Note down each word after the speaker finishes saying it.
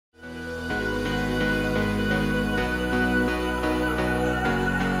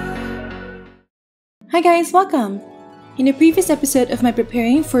Hi guys, welcome! In the previous episode of my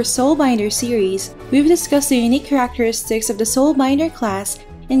Preparing for Soul Binder series, we've discussed the unique characteristics of the Soul Binder class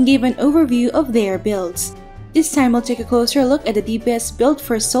and gave an overview of their builds. This time we'll take a closer look at the DPS build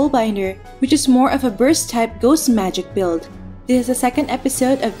for Soul Binder, which is more of a burst type ghost magic build. This is the second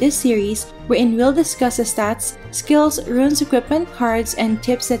episode of this series wherein we'll discuss the stats, skills, runes, equipment, cards, and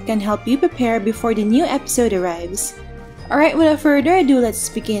tips that can help you prepare before the new episode arrives. Alright, without further ado, let's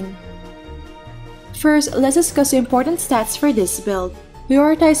begin. First, let's discuss the important stats for this build.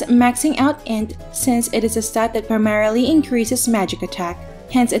 Prioritize maxing out Int since it is a stat that primarily increases magic attack,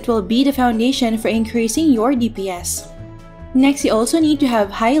 hence it will be the foundation for increasing your DPS. Next, you also need to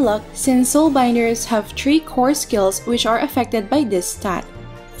have high luck since Soul Binders have 3 core skills which are affected by this stat.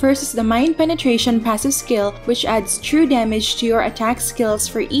 First is the Mind Penetration passive skill which adds true damage to your attack skills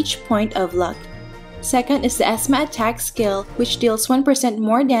for each point of luck. Second is the Asthma attack skill which deals 1%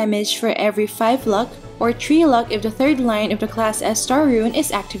 more damage for every 5 luck or 3 luck if the third line of the class S star rune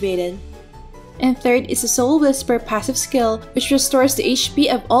is activated. And third is the Soul Whisper passive skill which restores the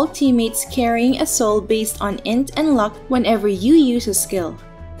HP of all teammates carrying a soul based on int and luck whenever you use a skill.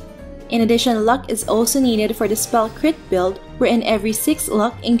 In addition, luck is also needed for the spell crit build wherein every 6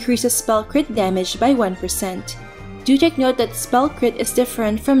 luck increases spell crit damage by 1%. Do take note that spell crit is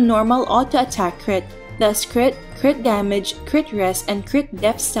different from normal auto attack crit, thus crit, crit damage, crit rest, and crit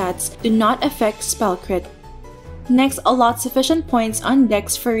depth stats do not affect spell crit. Next, allot sufficient points on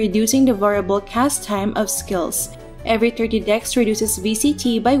dex for reducing the variable cast time of skills. Every 30 dex reduces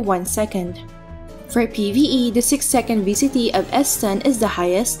VCT by 1 second. For PvE, the 6-second VCT of S-Stun is the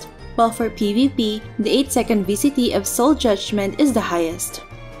highest, while for PvP, the 8-second VCT of Soul Judgment is the highest.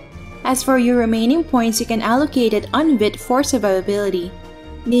 As for your remaining points, you can allocate it on Vit for survivability.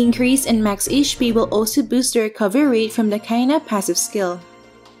 The increase in max HP will also boost the recovery rate from the Kaina passive skill.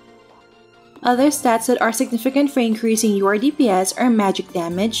 Other stats that are significant for increasing your DPS are magic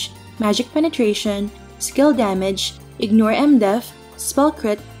damage, magic penetration, skill damage, ignore MDef, spell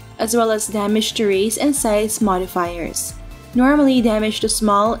crit, as well as damage to race and size modifiers. Normally, damage to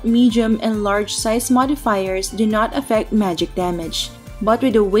small, medium, and large size modifiers do not affect magic damage. But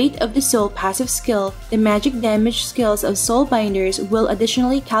with the weight of the soul passive skill, the magic damage skills of Soul Binders will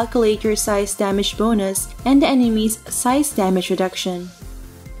additionally calculate your size damage bonus and the enemy's size damage reduction.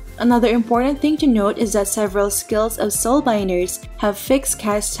 Another important thing to note is that several skills of Soul Binders have fixed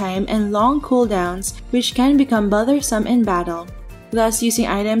cast time and long cooldowns which can become bothersome in battle. Thus, using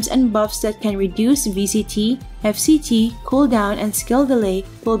items and buffs that can reduce VCT, FCT, cooldown, and skill delay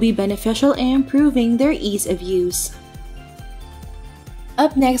will be beneficial in improving their ease of use.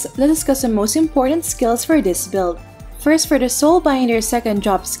 Up next, let's discuss the most important skills for this build. First, for the Soul Binder second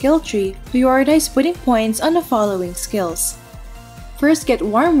drop skill tree, prioritize putting points on the following skills. First, get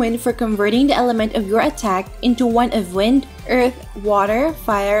Warm Wind for converting the element of your attack into one of Wind, Earth, Water,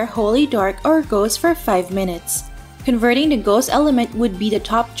 Fire, Holy Dark, or Ghost for 5 minutes. Converting the Ghost element would be the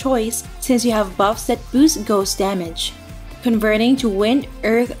top choice since you have buffs that boost Ghost damage. Converting to Wind,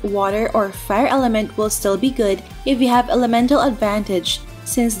 Earth, Water, or Fire element will still be good if you have Elemental Advantage,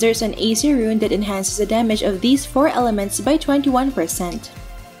 since there's an AC rune that enhances the damage of these 4 elements by 21%.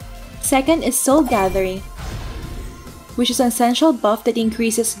 Second is Soul Gathering, which is an essential buff that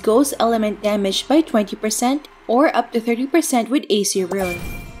increases Ghost element damage by 20% or up to 30% with AC rune,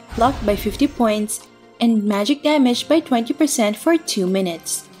 luck by 50 points, and magic damage by 20% for 2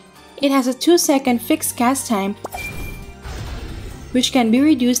 minutes. It has a 2-second fixed cast time, which can be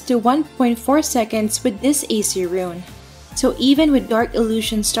reduced to 1.4 seconds with this AC rune. So even with Dark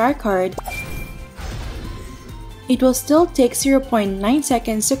Illusion star card, it will still take 0.9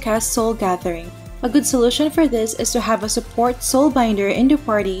 seconds to cast Soul Gathering. A good solution for this is to have a support Soul Binder in the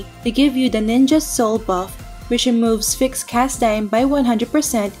party to give you the Ninja Soul buff, which removes fixed cast time by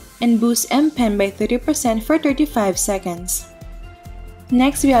 100% and boosts MP by 30% for 35 seconds.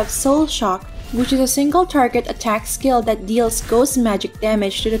 Next, we have Soul Shock, which is a single target attack skill that deals ghost magic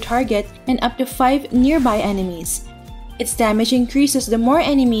damage to the target and up to 5 nearby enemies. Its damage increases the more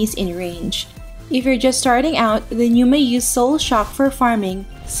enemies in range. If you're just starting out, then you may use Soul Shock for farming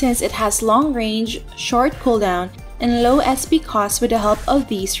since it has long range, short cooldown, and low SP cost with the help of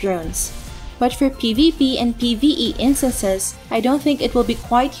these runes. But for PvP and PvE instances, I don't think it will be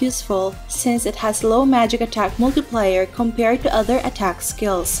quite useful since it has low magic attack multiplier compared to other attack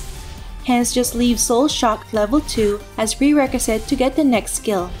skills. Hence, just leave Soul Shock level 2 as prerequisite to get the next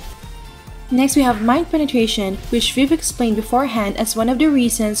skill. Next, we have Mind Penetration, which we've explained beforehand as one of the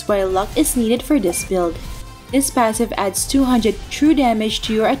reasons why luck is needed for this build. This passive adds 200 true damage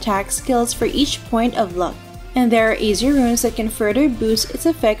to your attack skills for each point of luck. and there are easy runes that can further boost its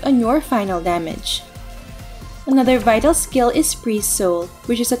effect on your final damage. Another vital skill is Priest Soul,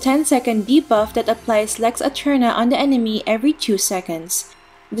 which is a 10-second debuff that applies Lex Aeterna on the enemy every 2 seconds.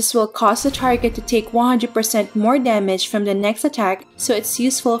 This will cause the target to take 100% more damage from the next attack, so it's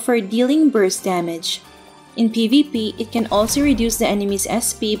useful for dealing burst damage. In PvP, it can also reduce the enemy's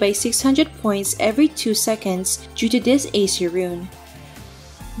SP by 600 points every 2 seconds due to this AC rune.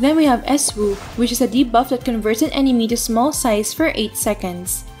 Then we have S-Wu, which is a debuff that converts an enemy to small size for 8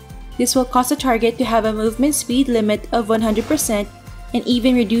 seconds. This will cause the target to have a movement speed limit of 100% and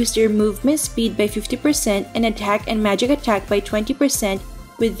even reduce their movement speed by 50% and attack and magic attack by 20%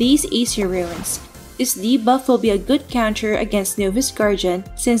 with these AC runes. This debuff will be a good counter against Novice Guardian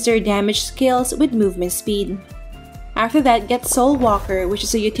since their damage scales with movement speed. After that, get Soul Walker, which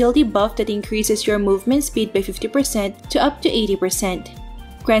is a utility buff that increases your movement speed by 50% to up to 80%,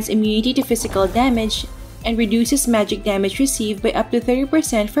 grants immunity to physical damage, and reduces magic damage received by up to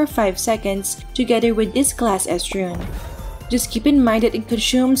 30% for 5 seconds together with this Class S rune. Just keep in mind that it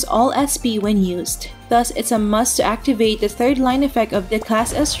consumes all SP when used. Thus, it's a must to activate the third line effect of the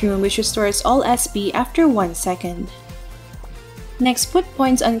Class S rune, which restores all SP after 1 second. Next, put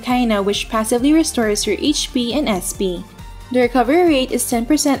points on Kaina, which passively restores your HP and SP. The recovery rate is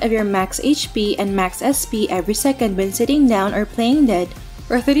 10% of your max HP and max SP every second when sitting down or playing dead,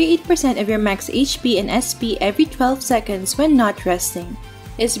 or 38% of your max HP and SP every 12 seconds when not resting.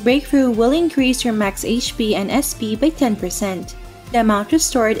 Its breakthrough will increase your max HP and SP by 10%. The amount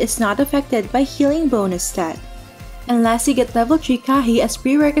restored is not affected by healing bonus stat. And lastly, get level 3 Kahi as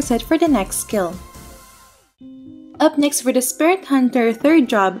prerequisite for the next skill. Up next for the Spirit Hunter 3rd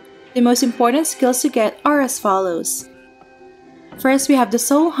job, the most important skills to get are as follows. First, we have the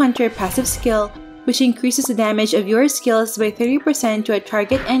Soul Hunter passive skill, which increases the damage of your skills by 30% to a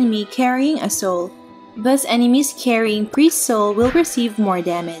target enemy carrying a soul. Thus, enemies carrying Priest Soul will receive more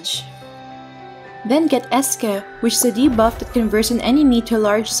damage. Then get Eske, which is a debuff that converts an enemy to a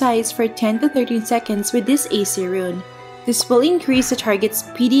large size for 10 to 13 seconds with this AC rune. This will increase the target's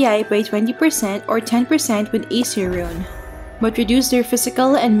PDI by 20% or 10% with AC rune, but reduce their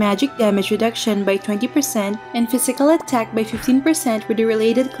physical and magic damage reduction by 20% and physical attack by 15% with the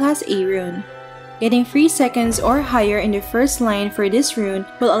related Class A rune. Getting 3 seconds or higher in the first line for this rune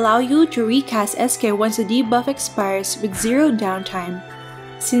will allow you to recast Eske once the debuff expires with 0 downtime.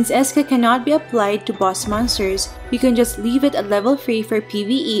 Since Eske cannot be applied to boss monsters, you can just leave it at level 3 for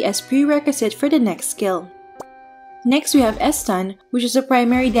PvE as prerequisite for the next skill. Next, we have S-Stun, which is a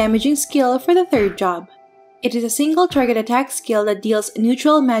primary damaging skill for the 3rd job. It is a single target attack skill that deals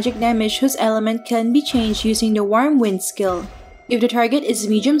neutral magic damage whose element can be changed using the Warm Wind skill. If the target is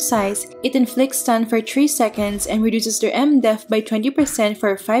medium size, it inflicts stun for 3 seconds and reduces their M-Def by 20%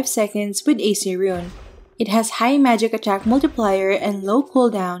 for 5 seconds with AC rune. It has high magic attack multiplier and low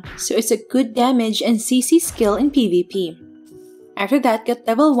cooldown, so it's a good damage and CC skill in PvP. After that, get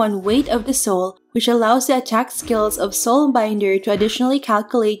level 1 Weight of the Soul, which allows the attack skills of Soul Binder to additionally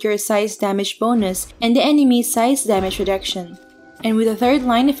calculate your size damage bonus and the enemy's size damage reduction. And with the 3rd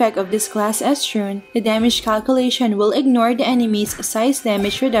line effect of this Class S rune, the damage calculation will ignore the enemy's size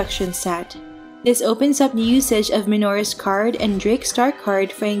damage reduction stat. This opens up the usage of Minoru's card and Drake's Star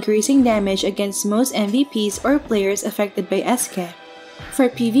card for increasing damage against most MVPs or players affected by Eske. For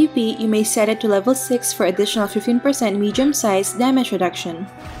PvP, you may set it to level 6 for additional 15% medium-sized damage reduction.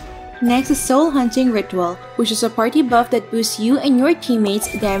 Next is Soul Hunting Ritual, which is a party buff that boosts you and your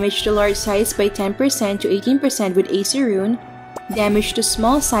teammates' damage to large size by 10% to 18% with AC rune, damage to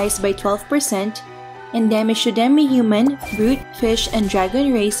small size by 12%, and damage to demi-human, brute, fish, and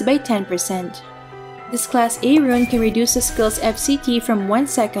dragon race by 10%. This Class A rune can reduce the skill's FCT from 1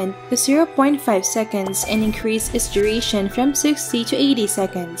 second to 0.5 seconds and increase its duration from 60 to 80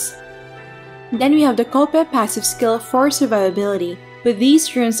 seconds. Then we have the Kope passive skill for survivability. With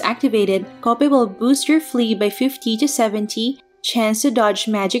these runes activated, Kope will boost your flee by 50 to 70, chance to dodge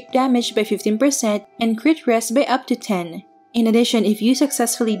magic damage by 15%, and crit rest by up to 10. In addition, if you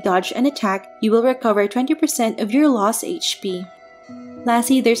successfully dodge an attack, you will recover 20% of your lost HP.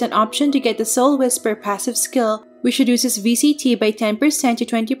 Lastly, there's an option to get the Soul Whisper passive skill, which reduces VCT by 10% to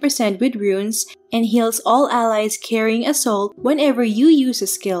 20% with runes and heals all allies carrying a soul whenever you use a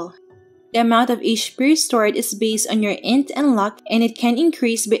skill. The amount of HP restored is based on your int and luck, and it can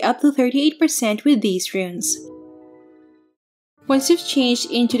increase by up to 38% with these runes. Once you've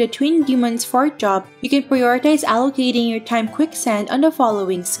changed into the Twin Demon's 4th job, you can prioritize allocating your time quicksand on the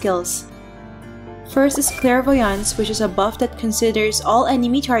following skills. First is Clairvoyance, which is a buff that considers all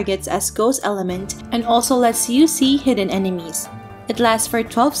enemy targets as ghost element and also lets you see hidden enemies. It lasts for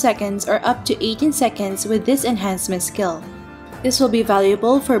 12 seconds or up to 18 seconds with this enhancement skill. This will be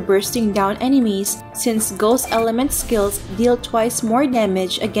valuable for bursting down enemies since Ghost Element skills deal twice more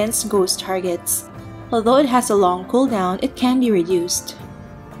damage against ghost targets. Although it has a long cooldown, it can be reduced.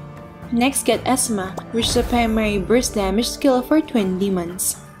 Next, get Esma, which is a primary burst damage skill for Twin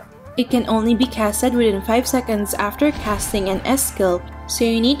Demons. It can only be casted within 5 seconds after casting an S skill, so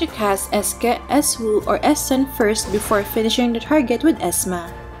you need to cast Eske, S-Wu, or S-Stun first before finishing the target with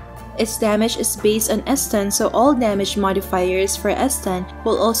Esma. Its damage is based on S-Stun, so all damage modifiers for S-Stun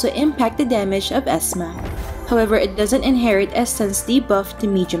will also impact the damage of Esma. However, it doesn't inherit S-Stun's debuff to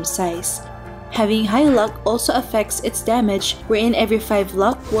medium size. Having high luck also affects its damage, wherein every 5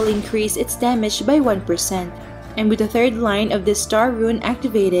 luck will increase its damage by 1%. And with the third line of this star rune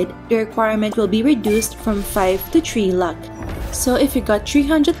activated, the requirement will be reduced from 5 to 3 luck. So if you got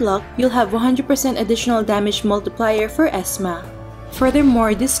 300 luck, you'll have 100% additional damage multiplier for Esma.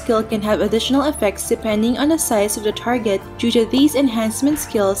 Furthermore, this skill can have additional effects depending on the size of the target due to these enhancement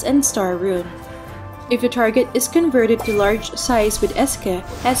skills and star rune. If the target is converted to large size with Eske,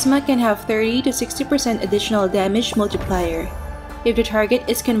 Esma can have 30 to 60% additional damage multiplier. If the target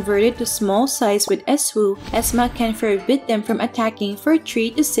is converted to small size with S-Wu, Esma can forbid them from attacking for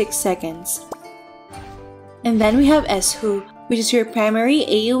 3 to 6 seconds. And then we have S-Wu, which is your primary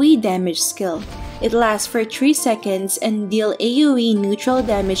AoE damage skill. It lasts for 3 seconds and deal AoE neutral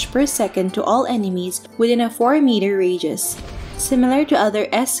damage per second to all enemies within a 4-meter radius. Similar to other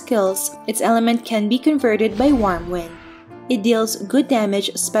S skills, its element can be converted by Warm Wind. It deals good damage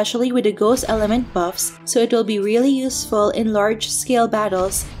especially with the Ghost Element buffs, so it will be really useful in large-scale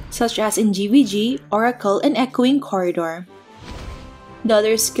battles such as in GVG, Oracle, and Echoing Corridor. The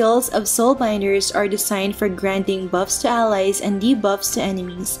other skills of Soul Binders are designed for granting buffs to allies and debuffs to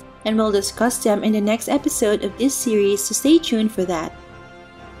enemies, and we'll discuss them in the next episode of this series, so stay tuned for that.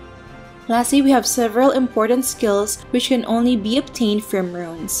 Lastly, we have several important skills which can only be obtained from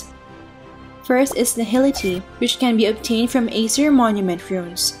runes. First is Nihility, which can be obtained from Aesir Monument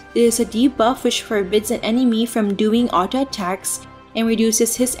runes. It is a debuff which forbids an enemy from doing auto attacks and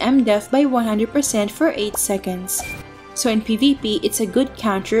reduces his MDef by 100% for 8 seconds. So in PvP, it's a good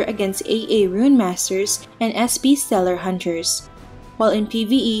counter against AA Rune Masters and SP Stellar Hunters. While in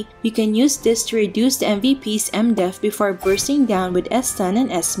PvE, you can use this to reduce the MVP's MDef before bursting down with S-Stun and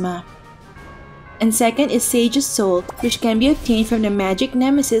Esma. And second is Sage's Soul, which can be obtained from the Magic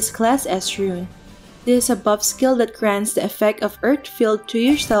Nemesis Class S rune. This is a buff skill that grants the effect of Earth Field to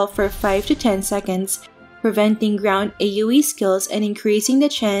yourself for 5 to 10 seconds, preventing ground AoE skills and increasing the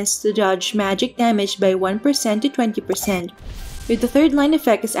chance to dodge magic damage by 1% to 20%. If the third line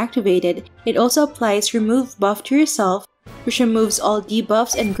effect is activated, it also applies Remove buff to yourself, which removes all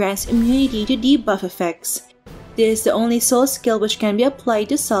debuffs and grants immunity to debuff effects. This is the only soul skill which can be applied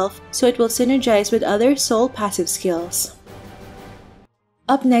to self, so it will synergize with other soul passive skills.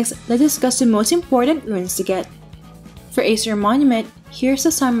 Up next, let's discuss the most important runes to get. For Aesir Monument, here's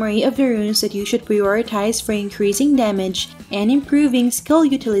a summary of the runes that you should prioritize for increasing damage and improving skill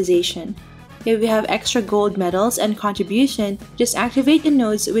utilization. If you have extra gold medals and contribution, just activate the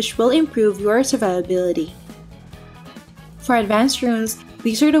nodes which will improve your survivability. For advanced runes,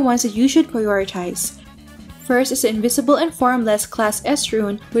 these are the ones that you should prioritize. First is the Invisible and Formless Class S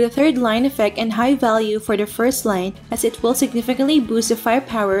rune with a third line effect and high value for the first line, as it will significantly boost the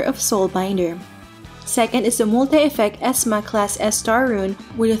firepower of Soul Binder. Second is the Multi-Effect Esma Class S star rune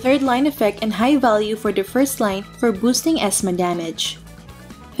with a third line effect and high value for the first line for boosting Esma damage.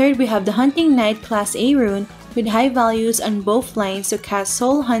 Third, we have the Hunting Knight Class A rune with high values on both lines to cast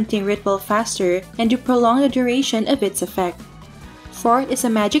Soul Hunting Ritual faster and to prolong the duration of its effect. Fourth is a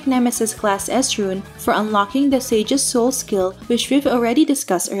Magic Nemesis Class S rune for unlocking the Sage's Soul skill, which we've already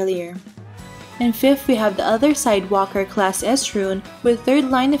discussed earlier. And fifth, we have the Other Sidewalker Class S rune with third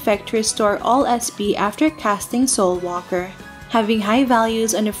line effect to restore all SP after casting Soul Walker. Having high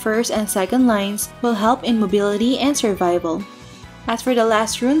values on the first and second lines will help in mobility and survival. As for the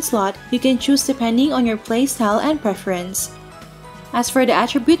last rune slot, you can choose depending on your playstyle and preference. As for the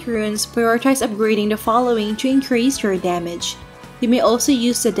attribute runes, prioritize upgrading the following to increase your damage. You may also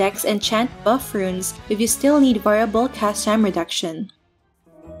use the Dex and Chant buff runes if you still need variable cast time reduction.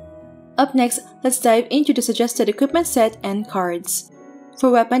 Up next, let's dive into the suggested equipment set and cards.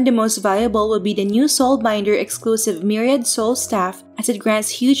 For weapon, the most valuable will be the new Soul Binder exclusive Myriad Soul Staff, as it grants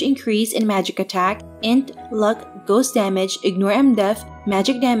huge increase in magic attack, int, luck, ghost damage, ignore MDef,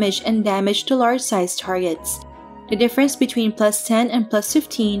 magic damage, and damage to large-sized targets. The difference between plus 10 and plus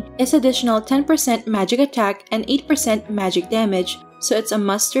 15 is additional 10% magic attack and 8% magic damage, so it's a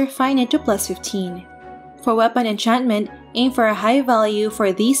must to refine it to plus 15. For weapon enchantment, aim for a high value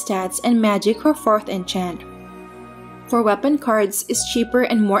for these stats and magic for 4th enchant. For weapon cards, it's cheaper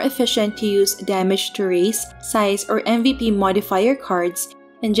and more efficient to use damage to race, size, or MVP modifier cards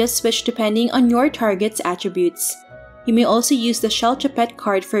and just switch depending on your target's attributes. You may also use the Shell Chapet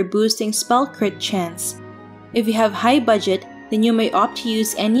card for boosting spell crit chance. If you have high budget, then you may opt to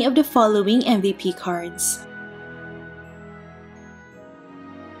use any of the following MVP cards.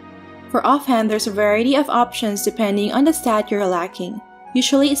 For offhand, there's a variety of options depending on the stat you're lacking.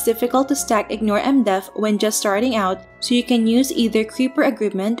 Usually, it's difficult to stack Ignore MDef when just starting out, so you can use either Creeper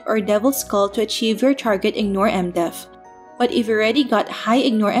Agreement or Devil's Skull to achieve your target Ignore MDef. But if you already got high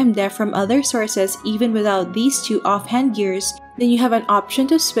Ignore MDef from other sources even without these two offhand gears, then you have an option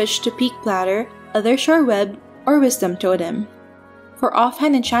to switch to Peak Platter, Other Shore Web, or Wisdom Totem. For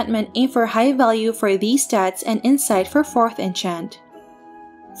offhand enchantment, aim for high value for these stats and Insight for 4th enchant.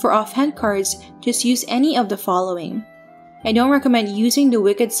 For offhand cards, just use any of the following. I don't recommend using the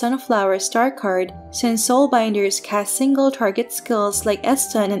Wicked Sunflower Star card since Soul Binders cast single target skills like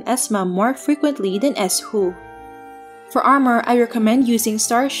S-Stun and S-Ma more frequently than S-Hu. For armor, I recommend using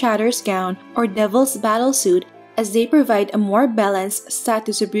Star Shatter's Gown or Devil's Battlesuit as they provide a more balanced stat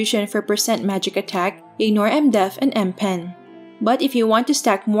distribution for percent magic attack, Ignore MDef, and M-Pen. But if you want to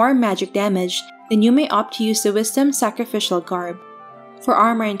stack more magic damage, then you may opt to use the Wisdom Sacrificial Garb. For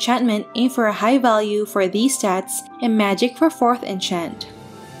armor enchantment, aim for a high value for these stats and magic for 4th enchant.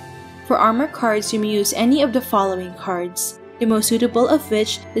 For armor cards, you may use any of the following cards, the most suitable of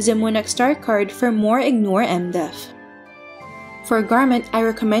which is the Monarch Star card for more Ignore MDef. For garment, I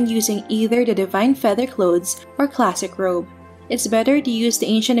recommend using either the Divine Feather Clothes or Classic Robe. It's better to use the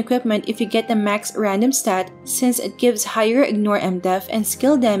Ancient Equipment if you get the max random stat since it gives higher Ignore MDef and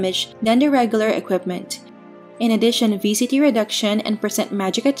skill damage than the regular equipment. In addition, VCT reduction and percent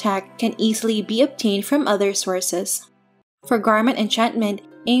magic attack can easily be obtained from other sources. For garment enchantment,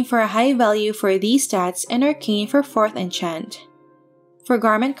 aim for a high value for these stats and arcane for 4th enchant. For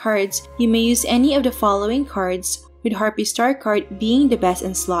garment cards, you may use any of the following cards, with Harpy Star card being the best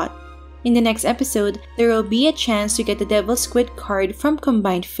in slot. In the next episode, there will be a chance to get the Devil Squid card from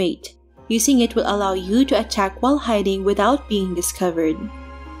Combined Fate. Using it will allow you to attack while hiding without being discovered.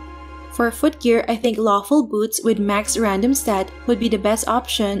 For footgear, I think Lawful Boots with max random stat would be the best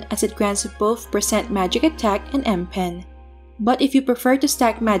option as it grants both percent magic attack and M-Pen. But if you prefer to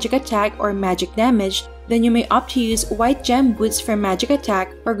stack magic attack or magic damage, then you may opt to use White Gem Boots for magic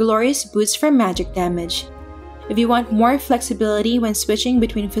attack or Glorious Boots for magic damage. If you want more flexibility when switching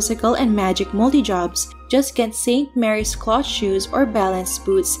between physical and magic multi-jobs, just get St. Mary's Cloth Shoes or Balanced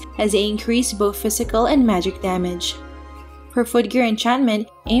Boots as they increase both physical and magic damage. For footgear enchantment,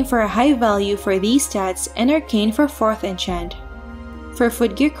 aim for a high value for these stats and arcane for 4th enchant. For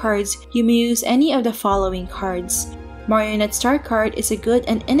footgear cards, you may use any of the following cards. Marionette Star card is a good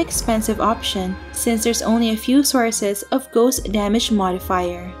and inexpensive option since there's only a few sources of Ghost Damage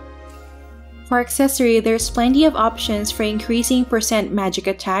modifier. For accessory, there's plenty of options for increasing percent magic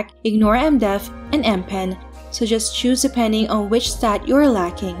attack, Ignore MDef, and M-Pen, so just choose depending on which stat you're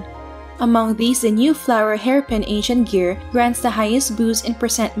lacking. Among these, the new Flower Hairpin Ancient Gear grants the highest boost in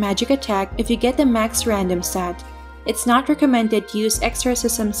percent magic attack if you get the max random stat. It's not recommended to use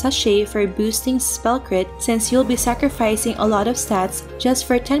Exorcism Sachet for boosting spell crit since you'll be sacrificing a lot of stats just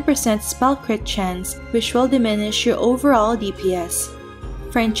for 10% spell crit chance, which will diminish your overall DPS.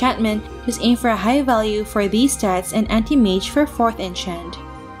 For enchantment, just aim for a high value for these stats and Anti-Mage for 4th enchant.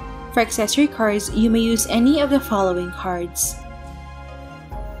 For accessory cards, you may use any of the following cards.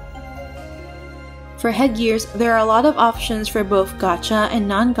 For headgears, there are a lot of options for both gacha and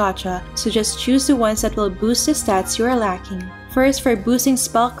non-gacha, so just choose the ones that will boost the stats you are lacking. First, for boosting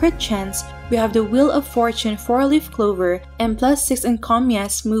spell crit chance, we have the Wheel of Fortune 4-leaf clover and +6 in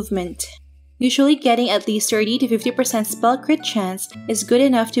Comyas movement. Usually getting at least 30 to 50% spell crit chance is good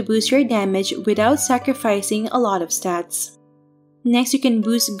enough to boost your damage without sacrificing a lot of stats. Next, you can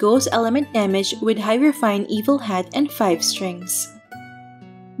boost Ghost Element damage with High Refine Evil Hat and 5 strings.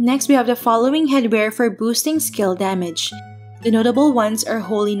 Next, we have the following headwear for boosting skill damage. The notable ones are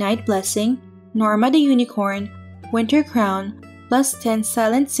Holy Night Blessing, Norma the Unicorn, Winter Crown, +10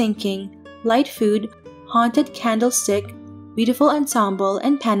 Silent Sinking, Light Food, Haunted Candlestick, Beautiful Ensemble,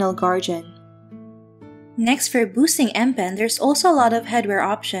 and Panel Guardian. Next, for boosting M-Pen, there's also a lot of headwear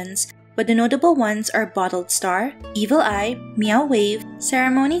options, but the notable ones are Bottled Star, Evil Eye, Meow Wave,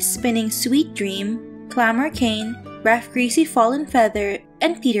 Ceremony Spinning Sweet Dream, Clamor Cane, Raph Greasy Fallen Feather,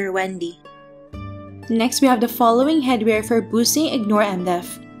 and Peter Wendy. Next, we have the following headwear for boosting Ignore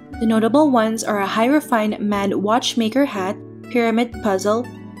MDef. The notable ones are a High Refine Mad Watchmaker Hat, Pyramid Puzzle,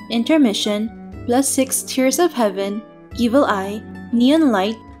 Intermission, +6 Tears of Heaven, Evil Eye, Neon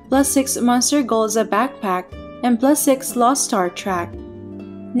Light, +6 Monster Golza Backpack, and +6 Lost Star track.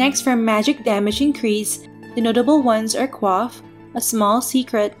 Next, for magic damage increase, the notable ones are Quaff, A Small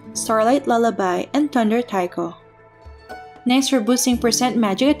Secret, Starlight Lullaby, and Thunder Taiko. Next, for boosting %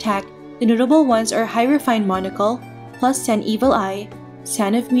 magic attack, the notable ones are High Refined Monocle, +10 Evil Eye,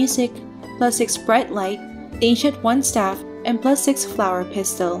 Sound of Music, +6 Bright Light, the Ancient One Staff, and +6 Flower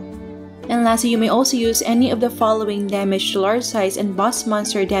Pistol. And lastly, you may also use any of the following damage to large size and boss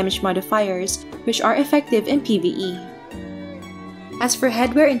monster damage modifiers, which are effective in PvE. As for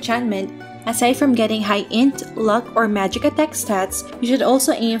Headwear enchantment, aside from getting high int, luck, or magic attack stats, you should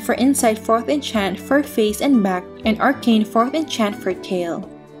also aim for Insight 4th enchant for face and back, and Arcane 4th enchant for tail.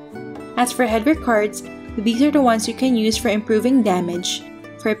 As for Headwear cards, these are the ones you can use for improving damage.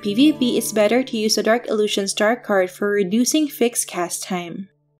 For PvP, it's better to use the Dark Illusion Star card for reducing fixed cast time.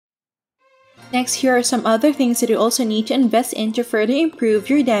 Next, here are some other things that you also need to invest in to further improve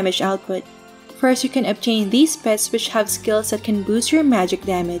your damage output. First, you can obtain these pets which have skills that can boost your magic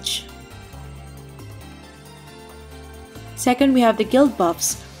damage. Second, we have the guild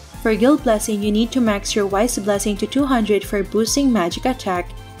buffs. For Guild Blessing, you need to max your Wise Blessing to 200 for boosting magic attack.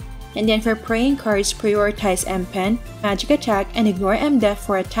 And then for Praying cards, prioritize M-Pen, magic attack, and ignore M-Def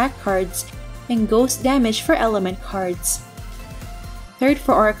for attack cards, and Ghost damage for element cards. Third,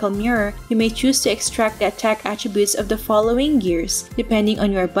 for Oracle Mirror, you may choose to extract the attack attributes of the following gears, depending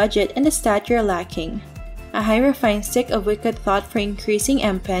on your budget and the stat you're lacking. A High Refined Stick of Wicked Thought for increasing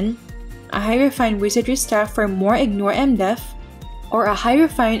M-Pen, a High Refined Wizardry Staff for more ignore M-Def, or a High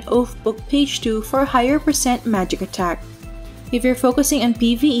Refined Oath Book Page 2 for higher % magic attack. If you're focusing on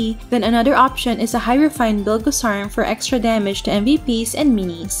PvE, then another option is a High Refined Bilgosarm for extra damage to MVPs and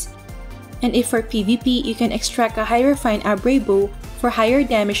minis. And if for PvP, you can extract a High Refined Abrabo for higher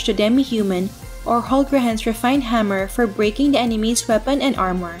damage to Demi-Human, or Holgrahan's Refined Hammer for breaking the enemy's weapon and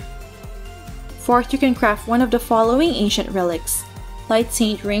armor. Fourth, you can craft one of the following ancient relics: Light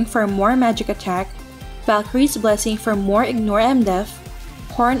Saint Ring for more magic attack, Valkyrie's Blessing for more ignore M-Def,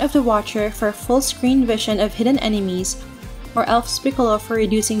 Horn of the Watcher for full screen vision of hidden enemies, or Elf's Piccolo for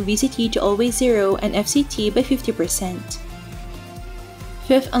reducing VCT to always 0 and FCT by 50%.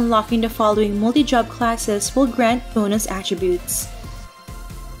 Fifth, unlocking the following multi-job classes will grant bonus attributes.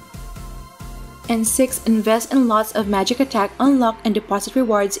 And 6. Invest in lots of magic attack, unlock, and deposit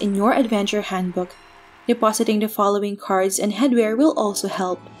rewards in your adventure handbook. Depositing the following cards and headwear will also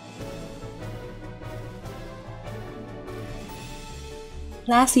help.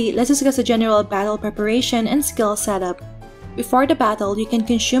 Lastly, let's discuss the general battle preparation and skill setup. Before the battle, you can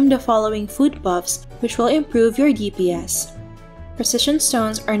consume the following food buffs, which will improve your DPS. Precision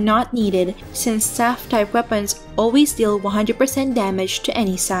stones are not needed since staff-type weapons always deal 100% damage to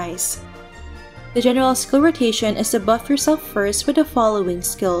any size. The general skill rotation is to buff yourself first with the following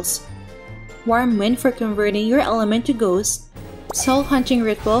skills: Warm Wind for converting your element to Ghost, Soul Hunting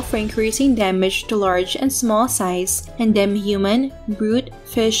Ritual for increasing damage to large and small size, and Demi-Human, Brute,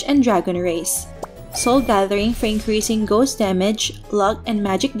 Fish, and Dragon Race. Soul Gathering for increasing Ghost damage, luck, and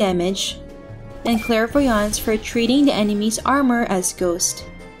magic damage, and Clairvoyance for treating the enemy's armor as Ghost.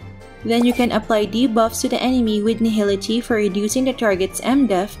 Then you can apply debuffs to the enemy with Nihility for reducing the target's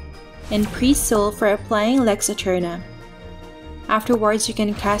M-Def, and Priest Soul for applying Lex Eterna. Afterwards, you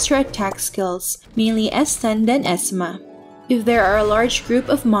can cast your attack skills, mainly S-Stun then Esma. If there are a large group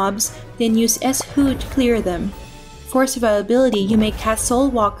of mobs, then use S-Hu to clear them. For survivability, you may cast Soul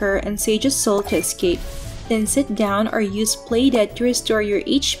Walker and Sage's Soul to escape, then sit down or use Play Dead to restore your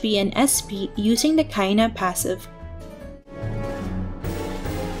HP and SP using the Kaina passive.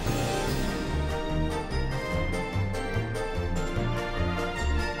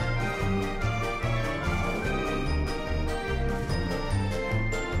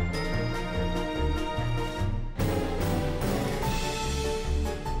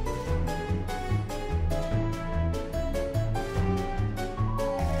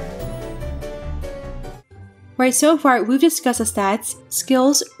 Right, so far we've discussed the stats,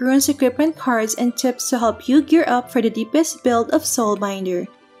 skills, runes, equipment, cards, and tips to help you gear up for the DPS build of Soul Binder.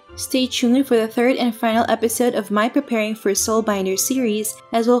 Stay tuned for the third and final episode of my Preparing for Soul Binder series,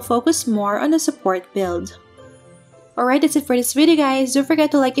 as we'll focus more on the support build. Alright, that's it for this video guys. Don't forget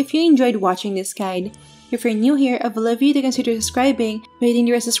to like if you enjoyed watching this guide. If you're new here, I would love you to consider subscribing by hitting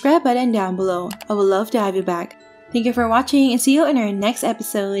the subscribe button down below. I would love to have you back. Thank you for watching and see you in our next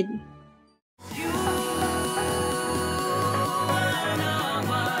episode.